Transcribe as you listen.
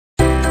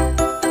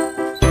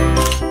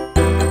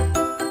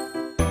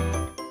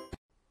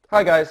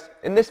Hi guys,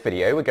 in this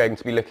video we're going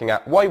to be looking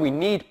at why we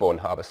need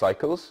Born-Haber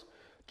cycles,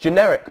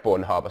 generic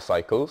Born-Haber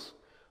cycles,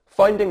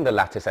 finding the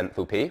lattice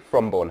enthalpy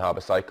from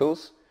Born-Haber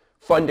cycles,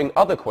 finding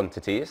other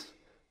quantities,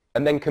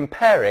 and then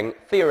comparing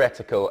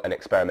theoretical and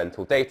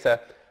experimental data,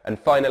 and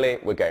finally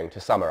we're going to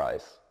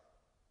summarise.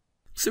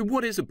 So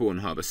what is a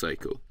Born-Haber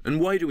cycle,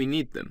 and why do we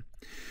need them?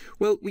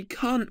 Well, we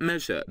can't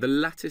measure the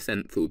lattice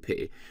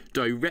enthalpy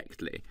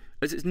directly,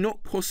 as it's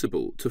not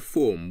possible to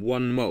form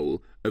 1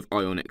 mole of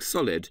ionic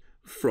solid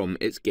from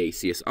its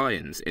gaseous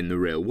ions in the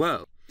real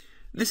world.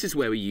 This is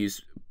where we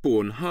use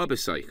Born-Haber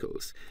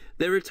cycles.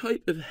 They're a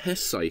type of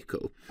Hess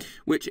cycle,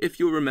 which, if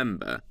you'll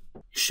remember,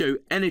 show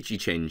energy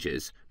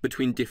changes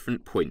between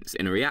different points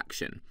in a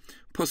reaction.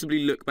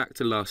 Possibly look back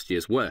to last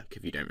year's work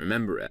if you don't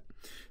remember it.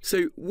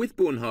 So with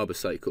Born-Haber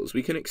cycles,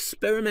 we can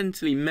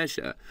experimentally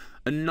measure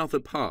another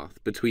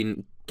path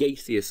between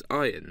gaseous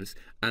ions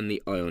and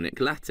the ionic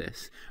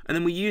lattice, and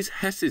then we use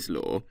Hess's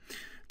law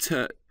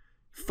to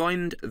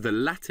find the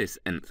lattice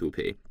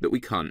enthalpy that we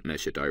can't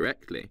measure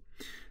directly.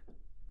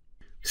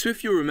 So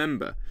if you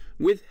remember,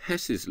 with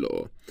Hess's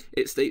law,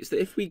 it states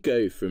that if we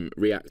go from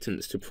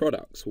reactants to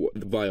products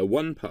via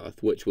one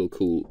path, which we'll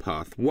call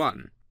path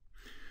 1,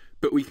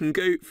 but we can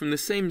go from the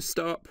same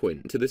start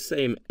point to the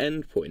same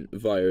end point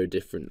via a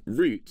different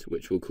route,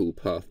 which we'll call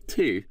path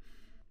 2,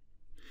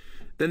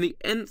 then the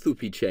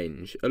enthalpy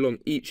change along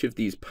each of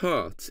these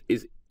paths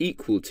is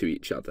equal to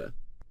each other.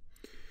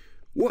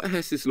 What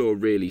Hess's law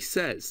really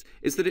says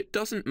is that it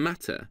doesn't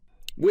matter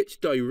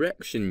which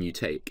direction you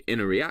take in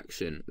a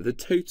reaction, the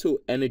total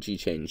energy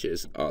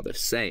changes are the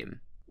same.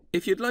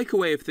 If you'd like a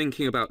way of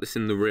thinking about this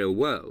in the real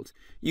world,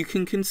 you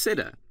can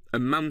consider a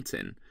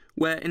mountain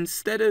where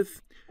instead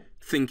of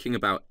thinking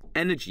about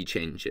energy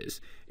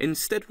changes,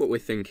 instead what we're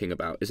thinking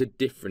about is a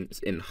difference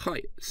in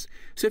heights.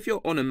 So if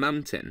you're on a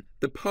mountain,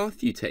 the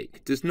path you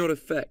take does not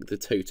affect the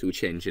total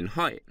change in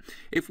height.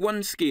 If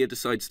one skier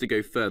decides to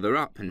go further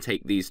up and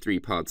take these 3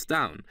 paths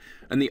down,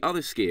 and the other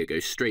skier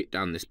goes straight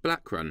down this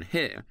black run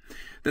here,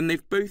 then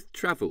they've both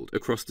travelled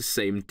across the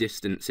same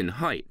distance in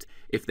height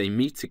if they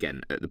meet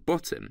again at the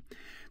bottom.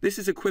 This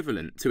is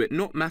equivalent to it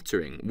not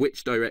mattering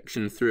which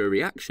direction through a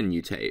reaction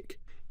you take.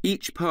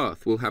 Each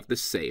path will have the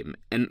same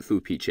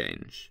enthalpy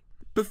change.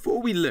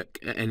 Before we look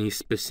at any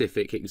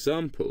specific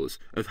examples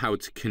of how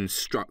to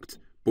construct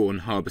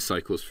Born-Haber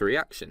cycles for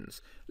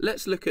reactions,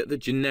 let's look at the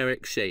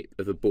generic shape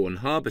of a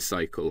Born-Haber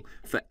cycle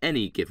for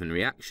any given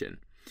reaction.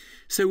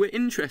 So we're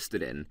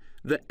interested in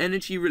the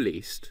energy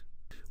released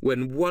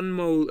when 1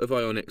 mole of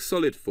ionic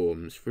solid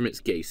forms from its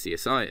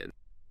gaseous ion.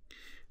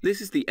 This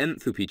is the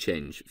enthalpy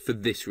change for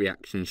this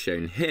reaction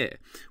shown here,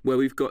 where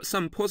we've got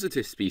some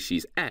positive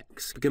species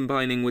X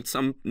combining with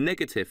some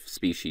negative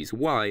species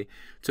Y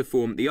to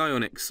form the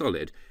ionic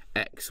solid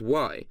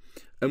XY,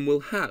 and we'll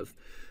have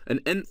an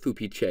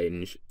enthalpy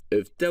change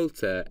of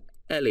delta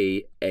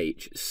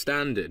LEH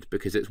standard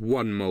because it's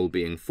 1 mole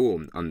being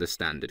formed under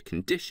standard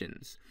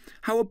conditions.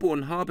 How a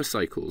Born-Haber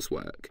cycles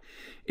work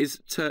is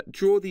to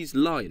draw these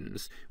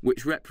lines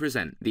which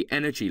represent the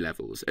energy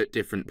levels at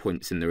different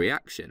points in the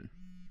reaction.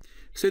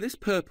 So this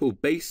purple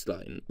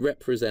baseline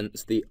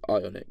represents the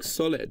ionic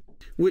solid,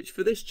 which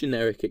for this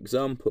generic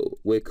example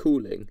we're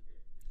calling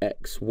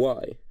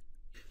XY.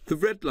 The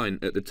red line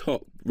at the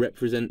top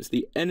represents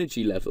the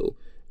energy level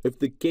of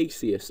the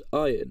gaseous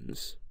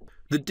ions.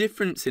 The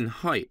difference in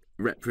height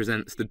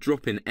represents the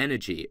drop in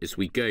energy as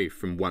we go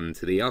from one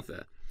to the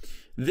other.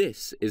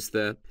 This is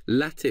the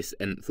lattice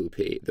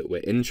enthalpy that we're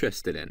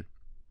interested in.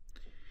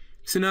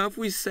 So now as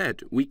we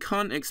said, we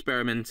can't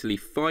experimentally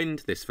find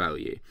this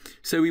value,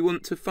 so we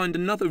want to find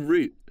another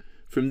route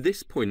from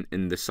this point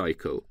in the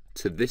cycle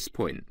to this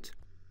point.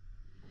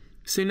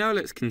 So now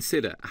let's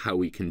consider how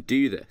we can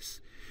do this.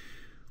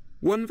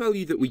 One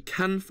value that we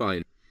can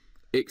find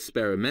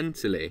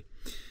experimentally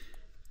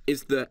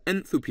is the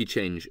enthalpy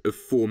change of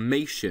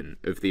formation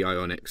of the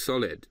ionic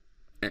solid,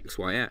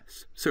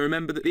 XYS. So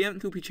remember that the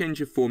enthalpy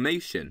change of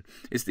formation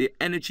is the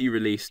energy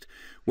released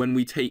when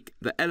we take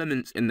the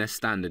elements in their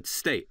standard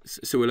states.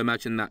 So we'll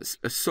imagine that's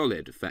a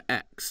solid for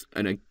X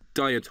and a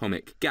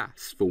diatomic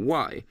gas for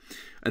Y,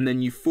 and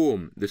then you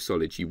form the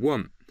solid you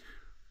want.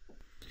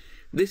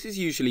 This is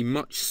usually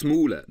much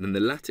smaller than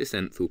the lattice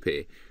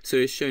enthalpy, so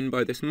is shown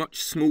by this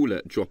much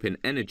smaller drop in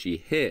energy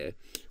here,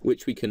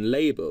 which we can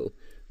label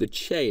the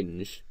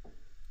change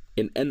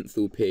in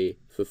enthalpy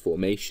for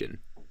formation.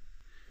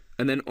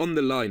 And then on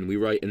the line we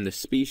write in the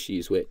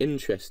species we're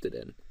interested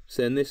in.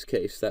 So in this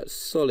case that's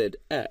solid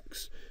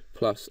X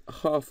plus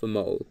half a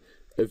mole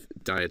of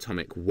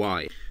diatomic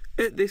Y.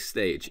 At this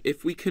stage,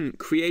 if we can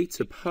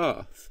create a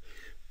path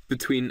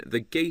between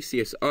the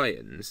gaseous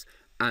ions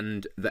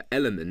and the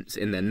elements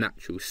in their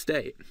natural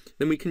state,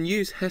 then we can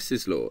use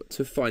Hess's law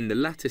to find the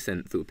lattice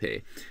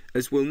enthalpy,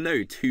 as we'll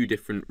know 2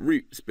 different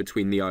routes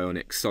between the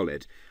ionic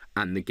solid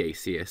and the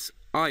gaseous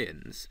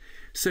ions.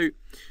 So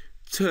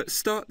to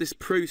start this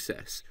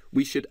process,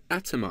 we should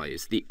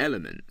atomize the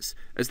elements,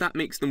 as that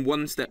makes them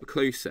 1 step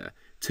closer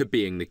to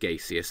being the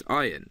gaseous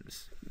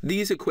ions.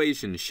 These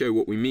equations show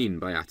what we mean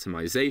by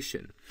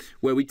atomization,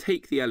 where we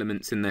take the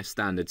elements in their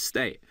standard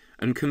state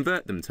and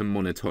convert them to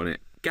monotonic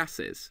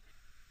gases.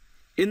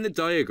 In the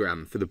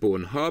diagram for the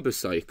Born-Haber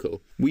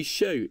cycle, we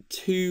show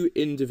two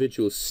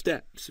individual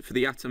steps for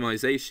the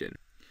atomization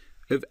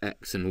of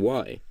X and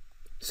Y.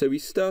 So we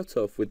start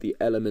off with the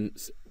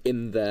elements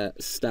in their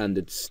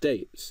standard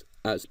states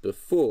as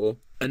before,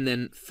 and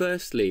then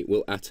firstly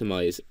we'll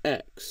atomize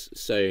X.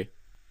 So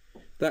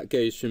that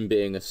goes from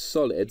being a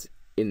solid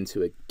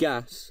into a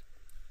gas,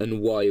 and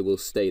Y will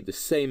stay the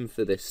same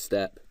for this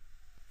step.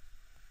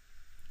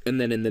 And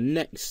then in the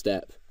next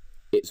step,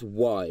 it's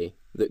Y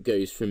that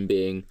goes from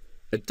being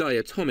a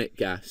diatomic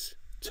gas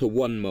to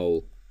 1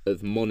 mole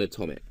of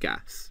monatomic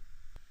gas.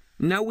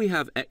 Now we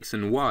have X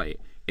and Y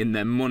in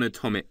their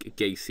monatomic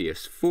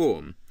gaseous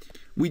form.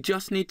 We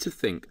just need to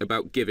think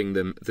about giving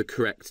them the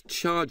correct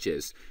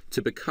charges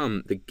to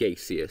become the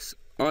gaseous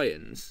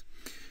ions.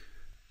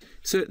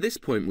 So at this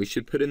point we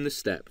should put in the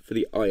step for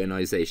the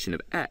ionization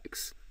of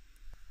X.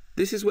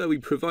 This is where we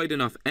provide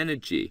enough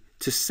energy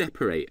to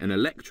separate an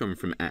electron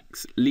from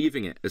X,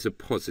 leaving it as a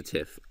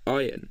positive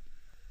ion.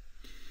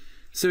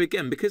 So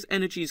again, because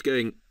energy is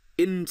going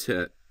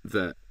into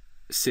the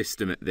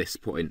system at this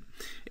point,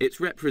 it's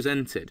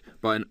represented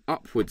by an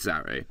upwards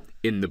arrow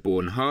in the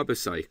Born-Haber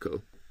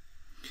cycle.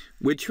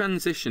 We're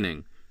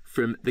transitioning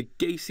from the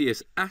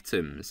gaseous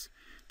atoms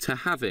to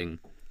having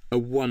a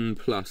 1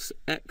 plus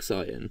X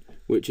ion,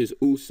 which is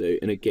also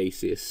in a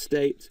gaseous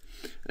state,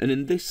 and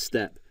in this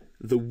step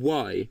the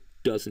Y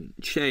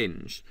doesn't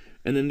change,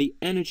 and then the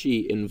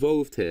energy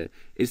involved here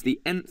is the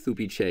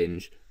enthalpy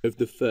change of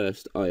the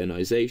first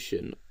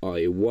ionization,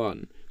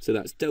 I1, so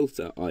that's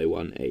delta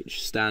I1H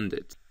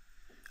standard.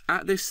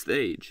 At this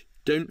stage,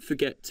 don't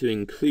forget to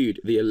include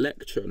the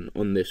electron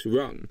on this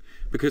rung,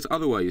 because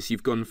otherwise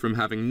you've gone from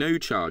having no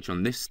charge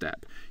on this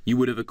step, you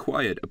would have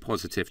acquired a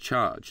positive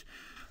charge.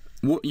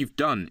 What you've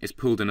done is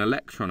pulled an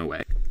electron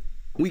away.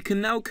 We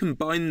can now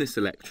combine this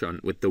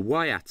electron with the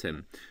Y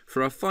atom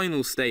for our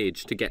final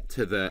stage to get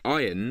to the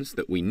ions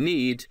that we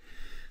need,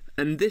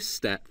 and this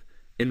step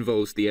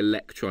involves the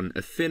electron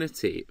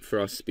affinity for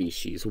our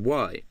species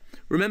Y.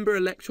 Remember,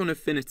 electron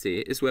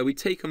affinity is where we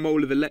take a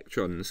mole of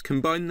electrons,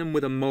 combine them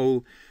with a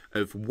mole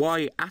of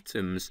Y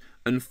atoms,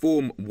 and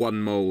form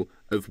 1 mole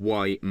of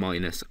Y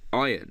minus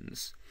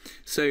ions.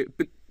 So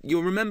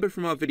you'll remember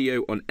from our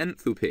video on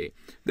enthalpy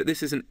that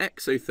this is an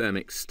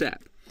exothermic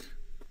step.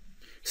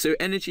 So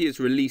energy is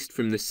released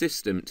from the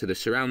system to the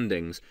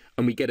surroundings,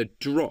 and we get a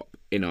drop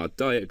in our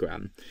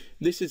diagram.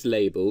 This is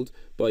labelled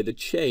by the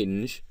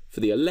change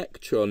for the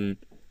electron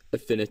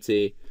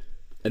affinity,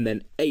 and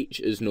then H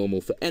is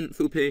normal for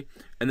enthalpy,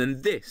 and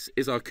then this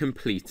is our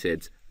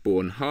completed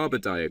Born-Haber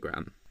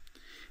diagram.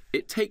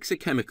 It takes a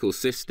chemical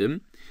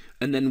system,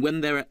 and then when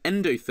there are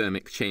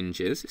endothermic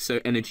changes, so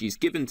energy is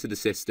given to the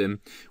system,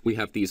 we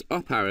have these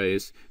up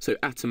arrows, so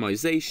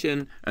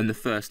atomization and the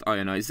first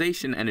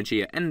ionization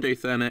energy are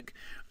endothermic,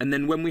 and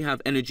then when we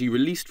have energy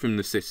released from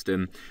the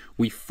system,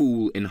 we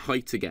fall in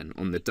height again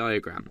on the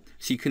diagram.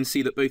 So you can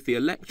see that both the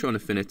electron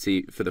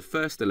affinity for the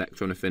first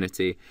electron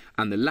affinity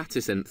and the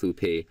lattice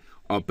enthalpy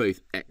are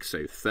both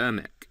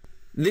exothermic.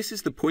 This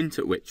is the point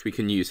at which we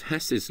can use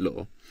Hess's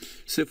law.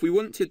 So if we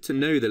wanted to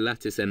know the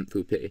lattice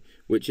enthalpy,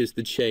 which is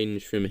the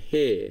change from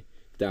here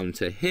down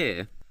to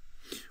here,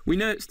 we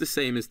know it's the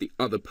same as the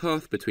other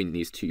path between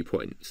these 2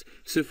 points.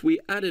 So if we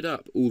added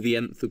up all the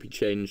enthalpy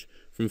change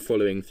from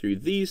following through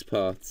these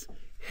paths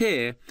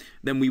here,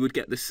 then we would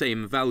get the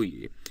same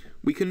value.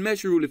 We can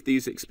measure all of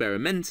these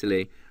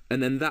experimentally,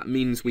 and then that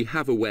means we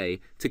have a way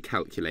to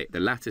calculate the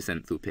lattice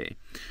enthalpy.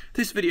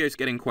 This video is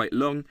getting quite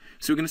long,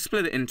 so we're going to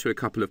split it into a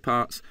couple of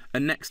parts,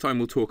 and next time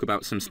we'll talk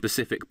about some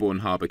specific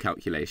Born-Haber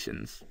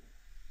calculations.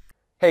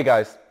 Hey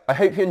guys, I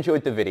hope you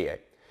enjoyed the video.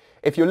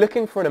 If you're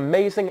looking for an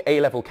amazing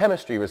A-level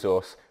chemistry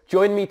resource,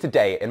 join me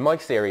today in my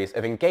series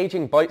of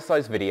engaging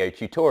bite-sized video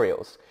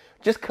tutorials.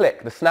 Just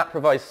click the snap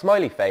revise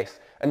smiley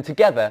face, and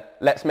together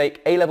let's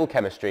make A-level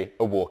chemistry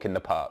a walk in the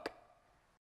park.